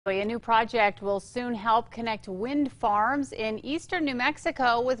A new project will soon help connect wind farms in eastern New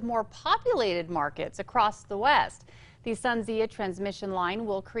Mexico with more populated markets across the west. The SunZia transmission line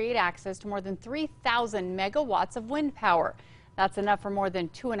will create access to more than 3,000 megawatts of wind power. That's enough for more than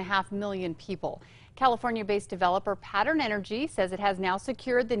 2.5 million people. California-based developer Pattern Energy says it has now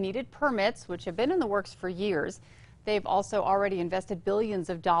secured the needed permits, which have been in the works for years. They've also already invested billions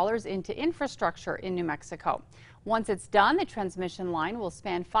of dollars into infrastructure in New Mexico. Once it's done, the transmission line will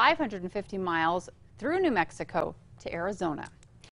span 550 miles through New Mexico to Arizona.